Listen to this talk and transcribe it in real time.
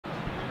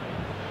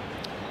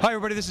Hi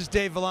everybody, this is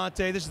Dave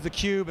Vellante, this is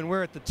theCUBE, and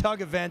we're at the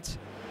TUG event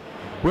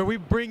where we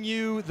bring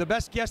you the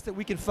best guests that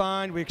we can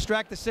find. We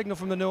extract the signal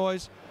from the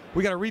noise.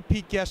 We got a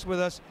repeat guest with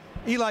us.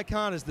 Eli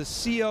Kahn is the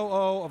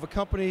COO of a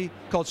company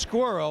called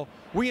sqrrl.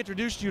 We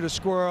introduced you to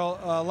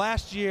sqrrl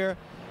last year,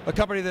 a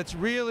company that's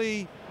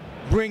really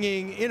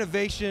bringing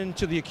innovation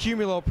to the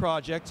Accumulo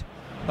project,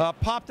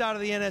 popped out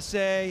of the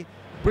NSA,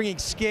 bringing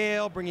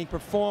scale, bringing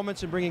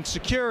performance, and bringing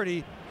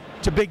security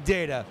to big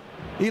data.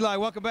 Eli,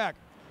 welcome back.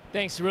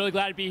 Thanks, really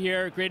glad to be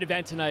here. Great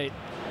event tonight.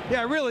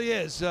 Yeah, it really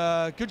is.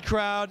 Good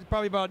crowd,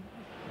 probably about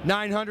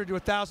 900 to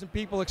 1,000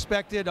 people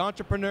expected,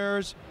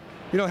 entrepreneurs,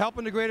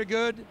 helping the greater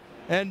good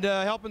and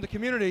helping the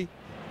community.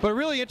 But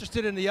really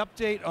interested in the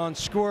update on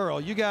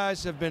sqrrl. You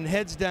guys have been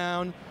heads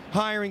down,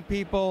 hiring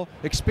people,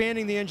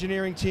 expanding the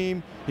engineering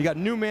team. You got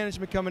new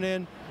management coming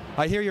in.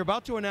 I hear you're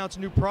about to announce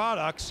new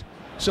products.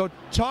 So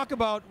talk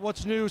about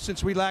what's new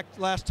since we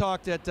last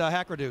talked at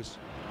Hack Reduce.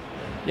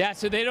 Yeah,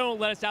 so they don't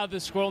let us out of the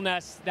squirrel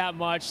nest that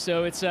much,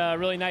 so it's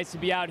really nice to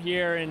be out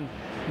here and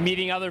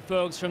meeting other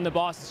folks from the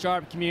Boston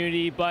startup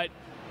community. But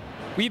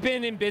we've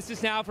been in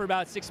business now for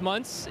about 6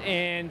 months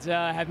and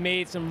have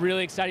made some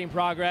really exciting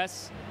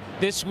progress.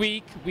 This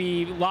week,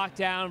 we locked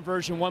down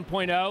version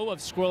 1.0 of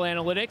sqrrl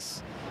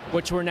Analytics,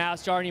 which we're now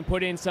starting to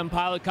put in some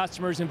pilot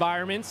customers'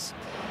 environments.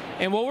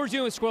 And what we're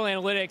doing with sqrrl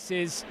Analytics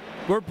is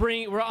we're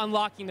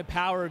unlocking the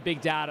power of big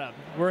data.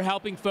 We're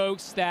helping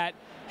folks that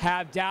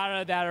have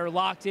data that are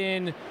locked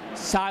in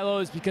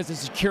silos because of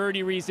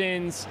security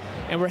reasons,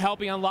 and we're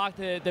helping unlock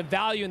the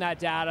value in that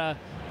data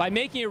by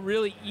making it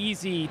really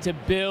easy to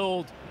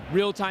build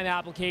real-time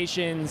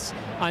applications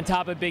on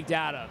top of big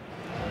data.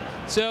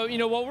 So,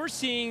 what we're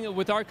seeing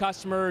with our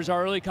customers,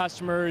 our early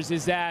customers,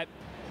 is that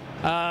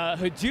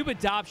Hadoop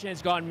adoption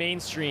has gone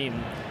mainstream.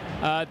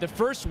 The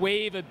first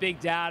wave of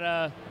big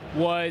data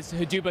was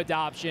Hadoop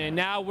adoption.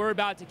 Now we're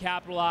about to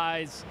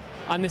capitalize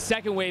on the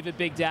second wave of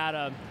big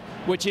data,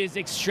 which is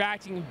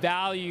extracting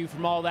value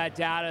from all that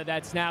data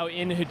that's now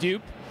in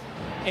Hadoop.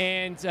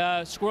 And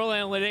sqrrl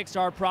Analytics,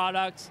 our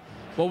product,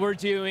 what we're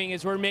doing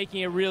is we're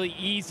making it really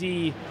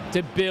easy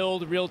to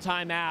build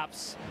real-time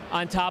apps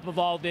on top of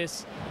all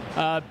this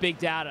big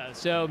data.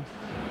 So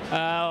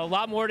a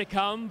lot more to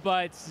come,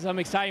 but some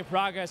exciting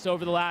progress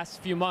over the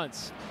last few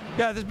months.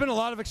 Yeah, there's been a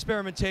lot of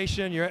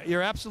experimentation.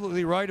 You're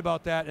absolutely right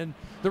about that. And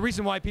the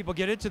reason why people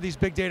get into these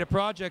big data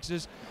projects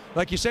is,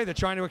 like you say, they're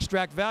trying to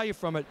extract value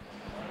from it.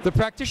 The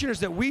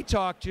practitioners that we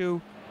talk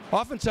to,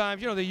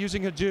 oftentimes, they're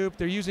using Hadoop,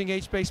 they're using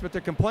HBase, but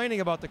they're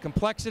complaining about the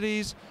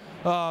complexities,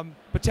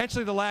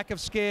 potentially the lack of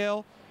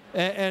scale,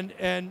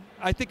 and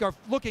I think are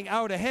looking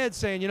out ahead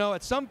saying,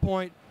 at some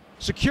point,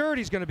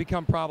 security is going to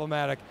become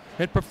problematic,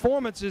 and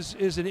performance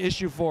is an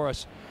issue for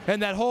us,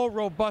 and that whole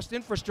robust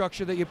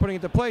infrastructure that you're putting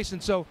into place.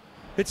 And so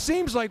it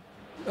seems like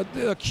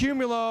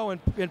Accumulo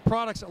and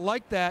products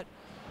like that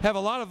have a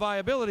lot of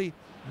viability,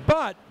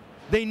 but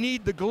they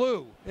need the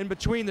glue in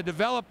between the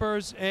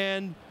developers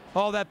and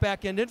all that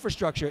back-end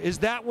infrastructure. Is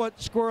that what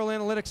sqrrl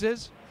Analytics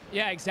is?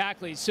 Yeah,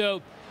 exactly.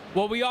 So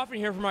what we often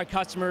hear from our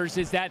customers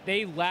is that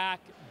they lack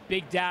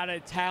big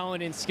data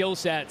talent and skill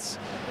sets.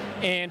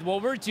 And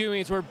what we're doing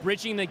is we're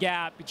bridging the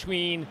gap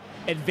between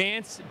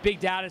advanced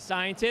big data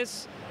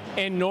scientists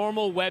and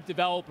normal web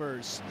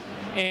developers.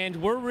 And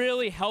we're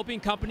really helping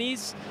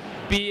companies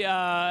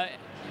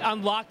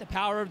unlock the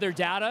power of their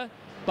data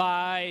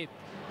by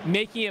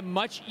making it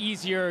much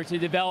easier to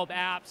develop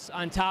apps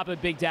on top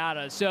of big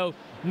data. So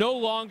no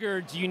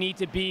longer do you need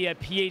to be a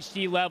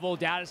PhD level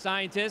data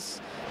scientist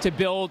to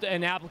build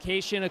an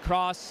application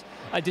across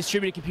a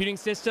distributed computing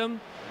system.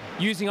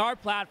 Using our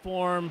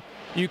platform,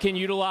 you can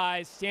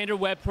utilize standard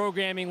web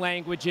programming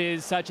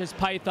languages such as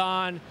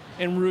Python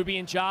and Ruby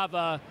and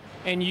Java,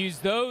 and use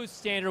those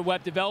standard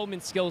web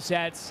development skill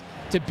sets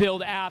to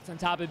build apps on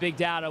top of big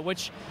data,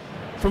 which,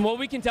 from what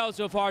we can tell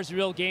so far, is a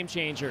real game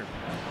changer.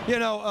 We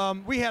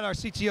had our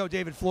CTO,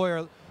 David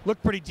Floyer,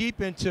 look pretty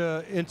deep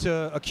into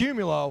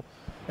Accumulo,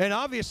 and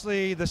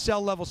obviously the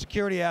cell-level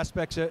security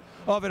aspects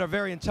of it are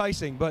very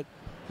enticing. But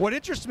what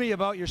interests me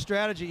about your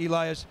strategy,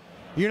 Eli, is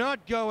you're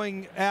not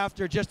going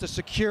after just a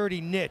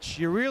security niche.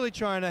 You're really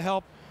trying to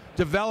help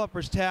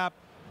developers tap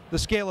the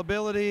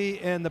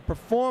scalability and the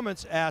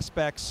performance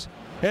aspects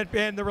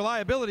and the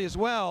reliability as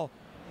well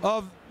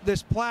of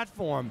this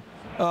platform.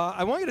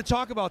 I want you to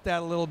talk about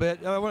that a little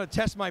bit. I want to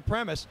test my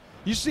premise.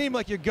 You seem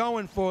like you're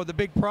going for the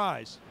big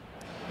prize.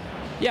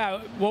 Yeah,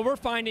 what we're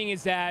finding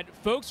is that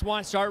folks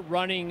want to start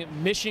running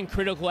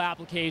mission-critical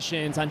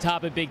applications on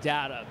top of big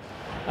data.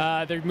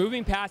 They're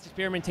moving past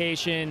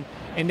experimentation,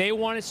 and they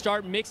want to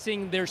start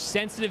mixing their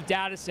sensitive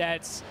data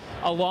sets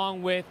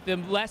along with the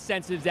less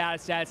sensitive data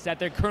sets that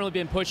they're currently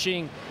been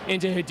pushing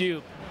into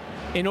Hadoop.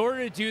 In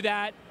order to do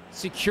that,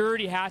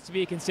 security has to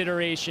be a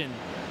consideration.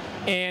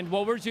 And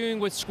what we're doing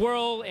with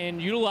sqrrl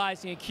and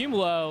utilizing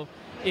Accumulo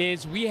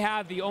is we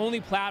have the only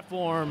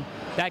platform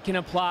that can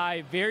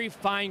apply very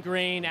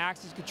fine-grained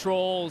access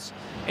controls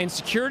and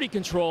security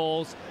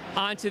controls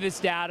onto this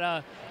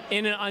data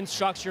in an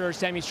unstructured or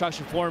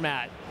semi-structured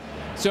format.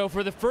 So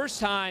for the first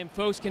time,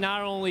 folks can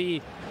not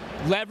only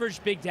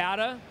leverage big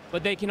data,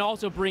 but they can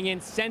also bring in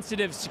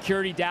sensitive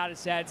security data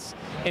sets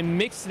and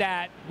mix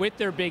that with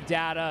their big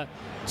data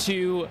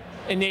to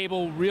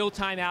enable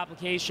real-time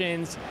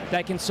applications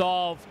that can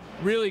solve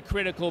really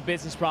critical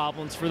business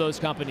problems for those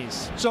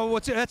companies. So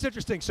that's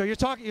interesting. So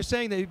you're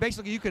saying that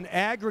basically you can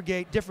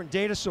aggregate different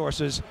data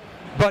sources,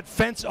 but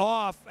fence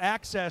off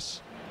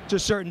access to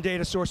certain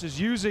data sources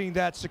using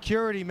that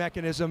security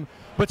mechanism,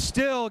 but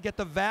still get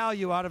the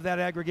value out of that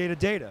aggregated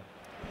data.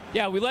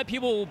 Yeah, we let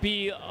people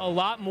be a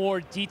lot more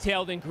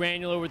detailed and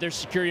granular with their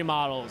security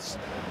models.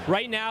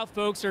 Right now,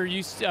 folks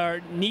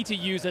need to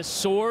use a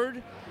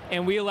sword,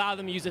 and we allow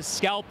them to use a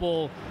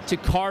scalpel to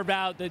carve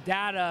out the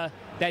data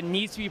that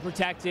needs to be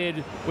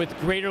protected with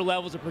greater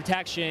levels of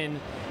protection,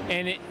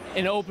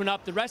 and open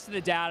up the rest of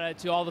the data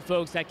to all the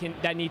folks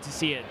that need to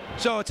see it.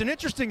 So it's an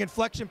interesting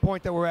inflection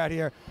point that we're at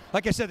here.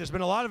 Like I said, there's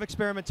been a lot of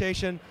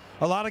experimentation,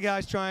 a lot of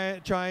guys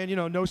trying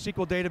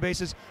NoSQL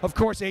databases. Of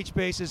course,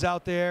 HBase is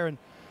out there, and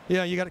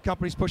you got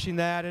companies pushing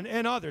that,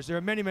 and others. There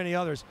are many, many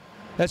others,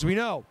 as we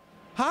know.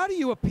 How do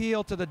you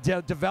appeal to the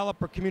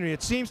developer community?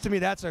 It seems to me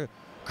that's a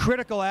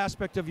critical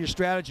aspect of your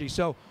strategy.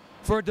 So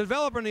for a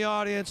developer in the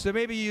audience, they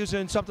may be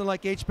using something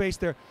like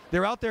HBase.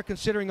 They're out there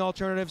considering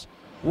alternatives.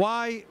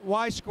 Why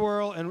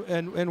sqrrl,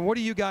 and what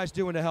are you guys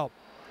doing to help?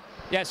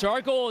 Yeah, so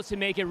our goal is to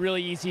make it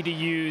really easy to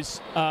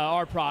use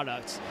our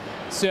products.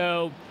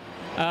 So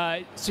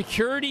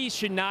security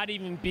should not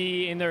even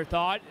be in their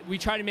thought. We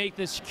try to make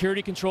the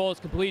security controls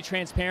completely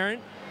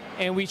transparent,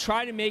 and we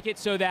try to make it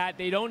so that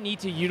they don't need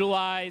to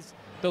utilize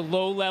the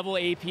low-level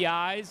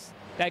APIs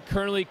that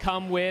currently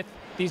come with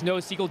these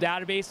NoSQL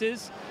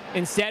databases.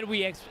 Instead,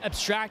 we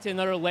abstract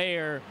another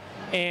layer,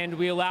 and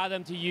we allow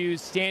them to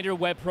use standard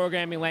web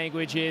programming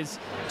languages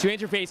to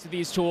interface with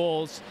these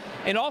tools,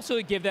 and also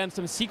to give them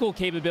some SQL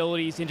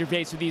capabilities to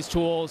interface with these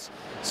tools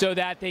so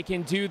that they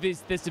can do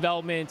this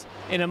development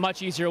in a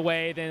much easier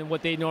way than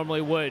what they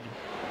normally would.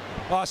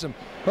 Awesome.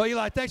 Well,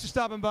 Eli, thanks for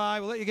stopping by.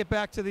 We'll let you get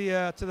back to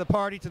the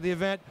party, to the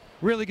event.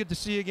 Really good to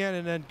see you again,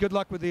 and then good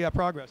luck with the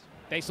progress.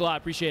 Thanks a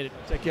lot. Appreciate it.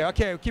 Take care.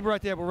 Okay, keep it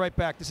right there. We're right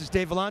back. This is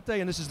Dave Vellante,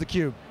 and this is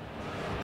theCUBE.